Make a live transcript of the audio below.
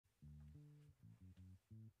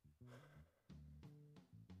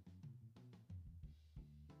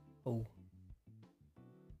Oh,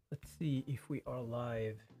 let's see if we are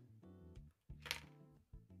live.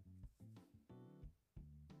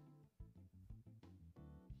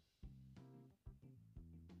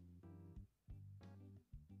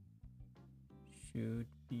 Should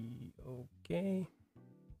be okay.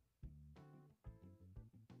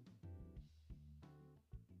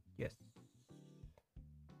 Yes.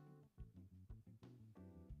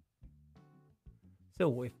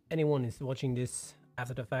 So if anyone is watching this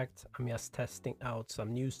after the fact, I'm just testing out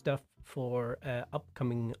some new stuff for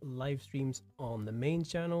upcoming live streams on the main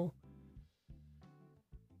channel.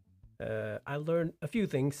 I learned a few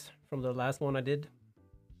things from the last one I did,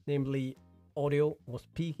 namely audio was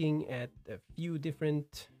peaking at a few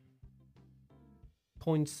different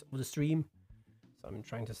points of the stream. So I'm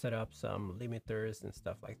trying to set up some limiters and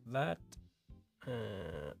stuff like that.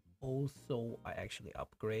 Also, I actually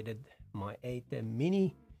upgraded my Atem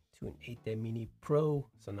Mini to an Atem Mini Pro,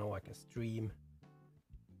 so now I can stream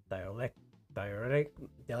direct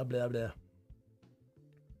blah blah blah.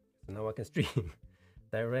 So now I can stream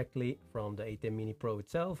directly from the Atem Mini Pro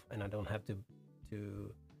itself, and I don't have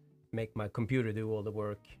to make my computer do all the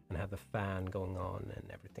work and have the fan going on and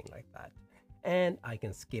everything like that. And I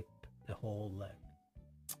can skip the whole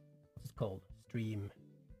what's it called, stream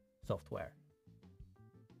software,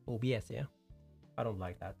 OBS. Yeah, I don't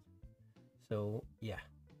like that. So yeah,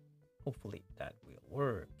 hopefully that will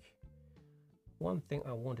work. One thing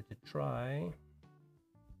I wanted to try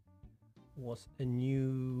was a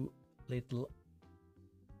new little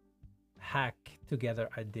hack together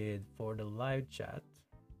I did for the live chat,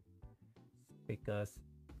 because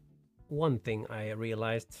one thing I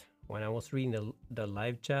realized when I was reading the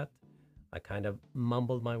live chat, I kind of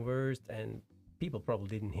mumbled my words and people probably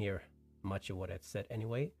didn't hear much of what I said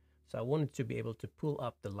anyway. So I wanted to be able to pull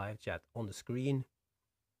up the live chat on the screen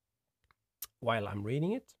while I'm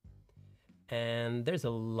reading it. And there's a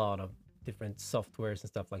lot of different softwares and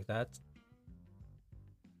stuff like that.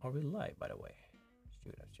 Are we live, by the way?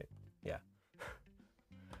 Shoot, I checked. Yeah.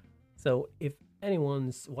 So if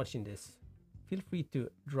anyone's watching this, feel free to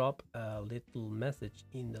drop a little message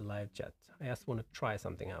in the live chat. I just want to try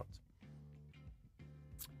something out.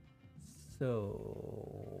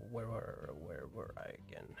 So where were I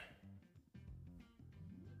again?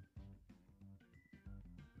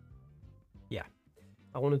 Yeah,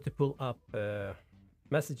 I wanted to pull up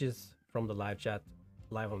messages from the live chat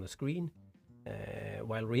live on the screen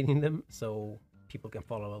while reading them, so people can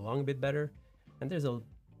follow along a bit better. And there's a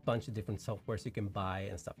bunch of different softwares you can buy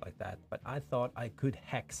and stuff like that, but I thought I could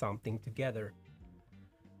hack something together.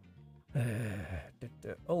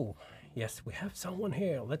 Oh yes, we have someone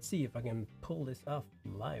here. Let's see if I can pull this up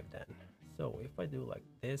live then. So if I do like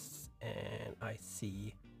this and I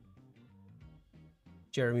see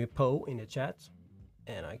Jeremy Poe in the chat,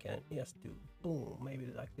 and I can just do boom, maybe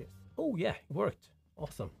like this. Oh yeah, it worked.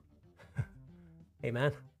 Awesome. Hey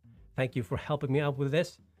man, thank you for helping me out with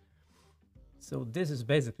this. So this is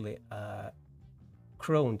basically a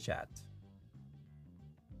Chrome chat.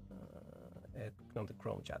 Not the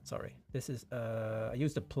Chrome chat, sorry. This is I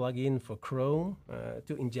used a plugin for Chrome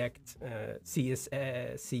to inject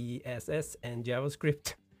CSS and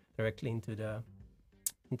JavaScript directly into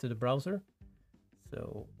the browser.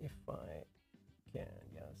 So if I can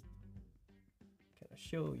just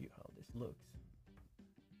show you how this looks.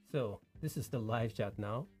 So this is the live chat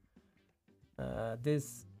now.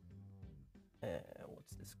 This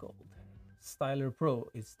what's this called? Stylerpro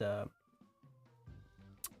is the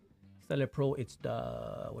it's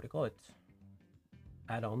the, what do you call it?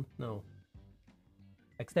 Add-on? No.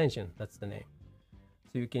 Extension, that's the name.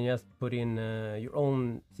 So you can just put in your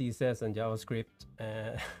own CSS and JavaScript,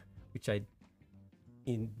 which I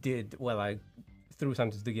did. Well, I threw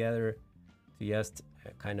something together to just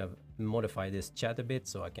kind of modify this chat a bit,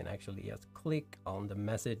 so I can actually just click on the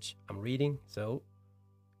message I'm reading. So,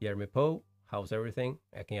 Jeremy Poe, how's everything?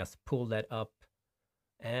 I can just pull that up,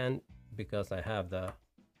 and because I have the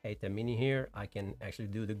Atem Mini here, I can actually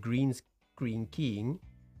do the green screen keying,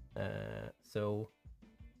 so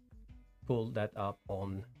pull that up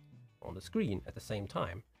on the screen at the same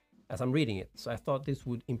time as I'm reading it. So I thought this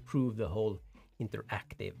would improve the whole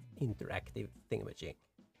interactive thingamajig.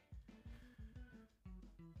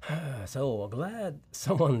 So glad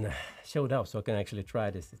someone showed up so I can actually try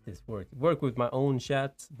this. If this work with my own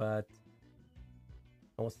chat, but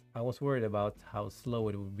I was worried about how slow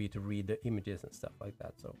it would be to read the images and stuff like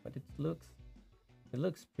that. So, but it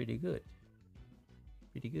looks pretty good.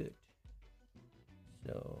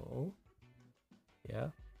 So, yeah,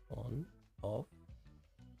 on, off,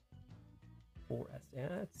 4S.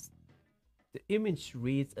 Yeah, the image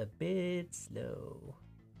reads a bit slow.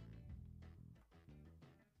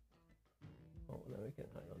 then we can,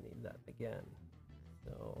 I don't need that again.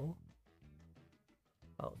 So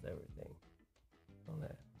how's everything? Oh,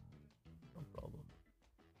 there. No problem.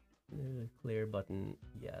 The clear button,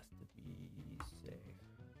 yes, to be safe.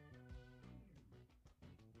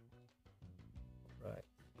 Right.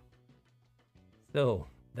 So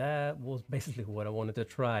that was basically what I wanted to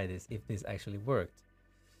try, this if this actually worked.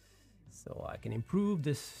 So I can improve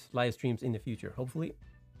this live streams in the future, hopefully.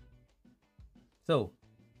 So,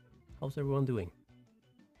 how's everyone doing?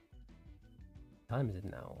 What time is it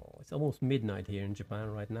now? It's almost midnight here in Japan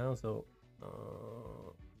right now, so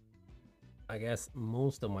I guess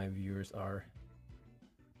most of my viewers are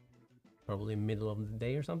probably middle of the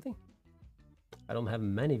day or something. I don't have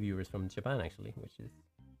many viewers from Japan actually, which is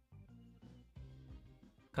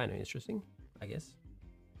kind of interesting, I guess.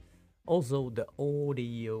 Also, the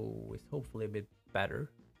audio is hopefully a bit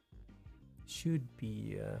better. Should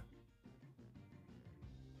be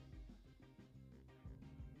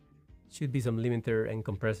some limiter and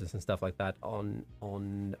compressors and stuff like that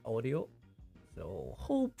on audio, so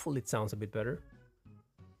hopefully it sounds a bit better.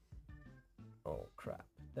 Oh crap,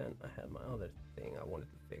 then I had my other thing I wanted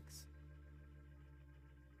to fix.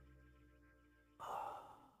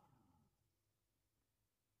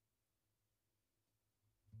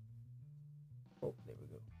 Oh, there we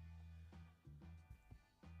go.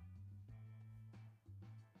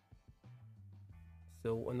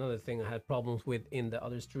 So another thing I had problems with in the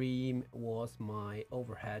other stream was my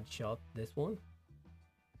overhead shot, this one.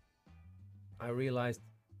 I realized,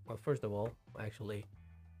 well, first of all, I actually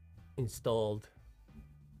installed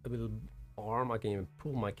a little arm. I can even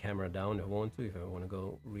pull my camera down if I want to, if I want to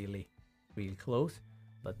go really, really close.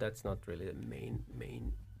 But that's not really the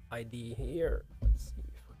main idea here. Let's see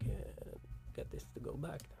if I can get this to go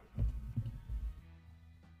back.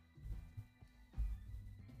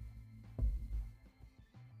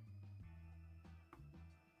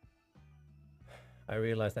 I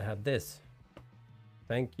realized I have this.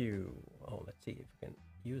 Thank you. Oh, let's see if we can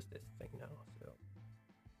use this thing now. So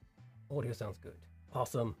audio sounds good.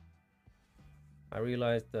 Awesome. I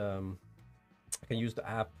realized I can use the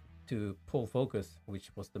app to pull focus,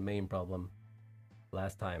 which was the main problem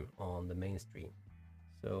last time on the main stream.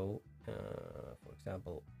 So for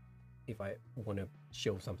example, if I want to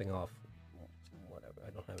show something off, whatever, I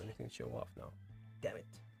don't have anything to show off now. Damn it.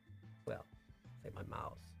 Well, say my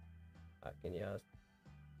mouse. I can just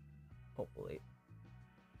hopefully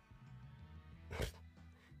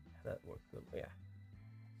that worked good. Yeah,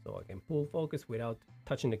 so I can pull focus without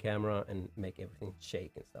touching the camera and make everything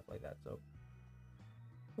shake and stuff like that. So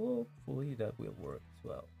hopefully that will work as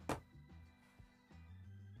well.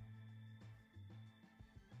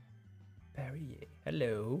 Perrier,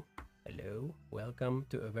 hello, welcome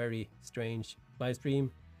to a very strange live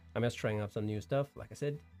stream. I'm just trying out some new stuff, like I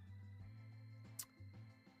said.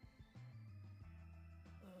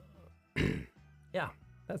 Yeah,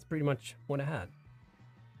 that's pretty much what I had.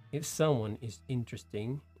 If someone is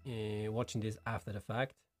interesting in watching this after the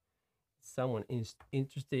fact, someone is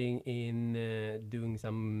interested in doing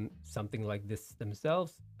something like this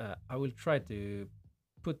themselves, I will try to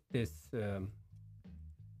put this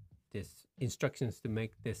instructions to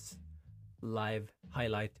make this live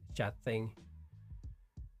highlight chat thing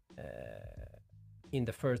in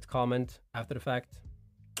the first comment after the fact.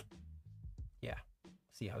 Yeah,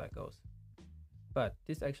 see how that goes. But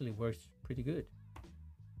this actually works pretty good.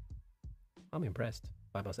 I'm impressed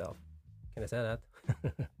by myself. Can I say that?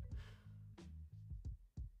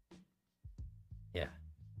 Yeah,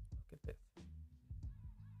 look at this.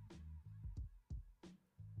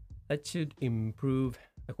 That should improve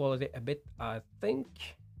the quality a bit, I think.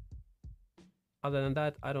 Other than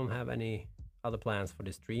that, I don't have any other plans for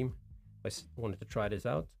this stream. I just wanted to try this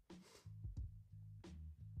out.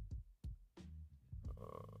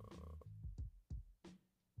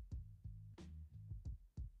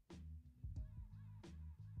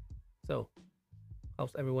 So,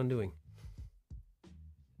 how's everyone doing?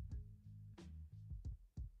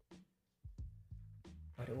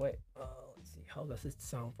 By the way, let's see, how does it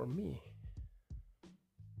sound for me?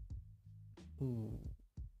 Ooh.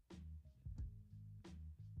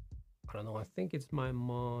 I don't know, I think it's my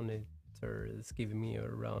monitor that's giving me a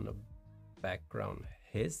round of background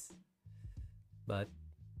hiss. But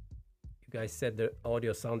you guys said the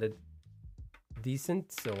audio sounded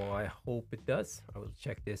decent, so I hope it does. I will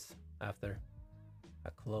check this after I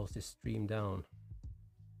close this stream down.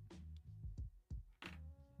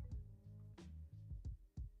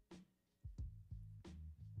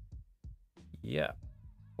 Yeah,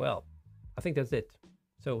 well, I think that's it.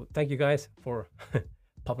 So thank you guys for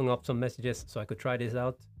popping up some messages so I could try this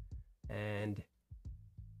out. And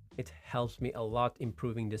It helps me a lot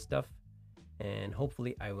improving this stuff, and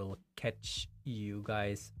hopefully I will catch you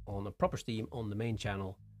guys on a proper stream on the main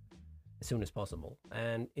channel as soon as possible.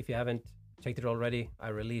 And if you haven't checked it already, I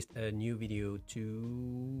released a new video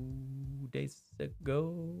 2 days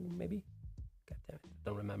ago, maybe. God damn it,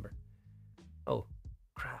 don't remember. Oh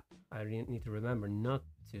crap, I need to remember not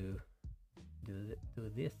to do this,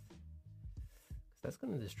 because that's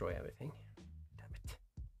gonna destroy everything. Damn it.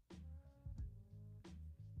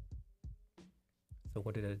 So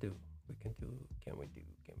what did I do? Can we do?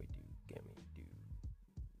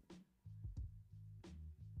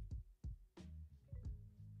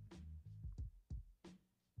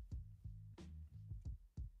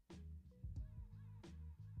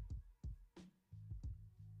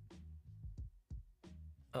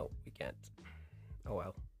 Oh, we can't. Oh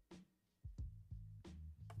well.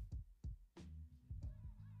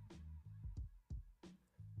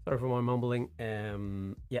 Sorry for my mumbling.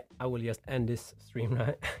 Yeah, I will just end this stream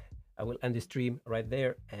right. I will end this stream right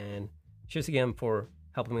there, and cheers again for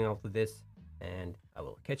helping me out with this, and I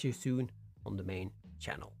will catch you soon on the main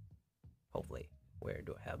channel. Hopefully. Where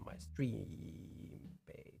do I have my stream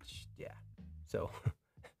page? Yeah. So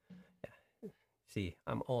yeah. See,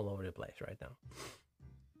 I'm all over the place right now.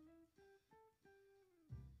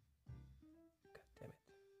 God damn it.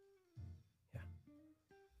 Yeah.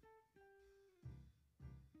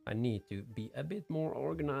 I need to be a bit more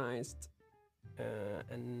organized.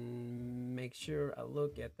 And make sure I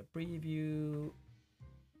look at the preview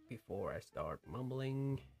before I start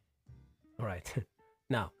mumbling. All right,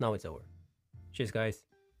 now it's over. Cheers, guys.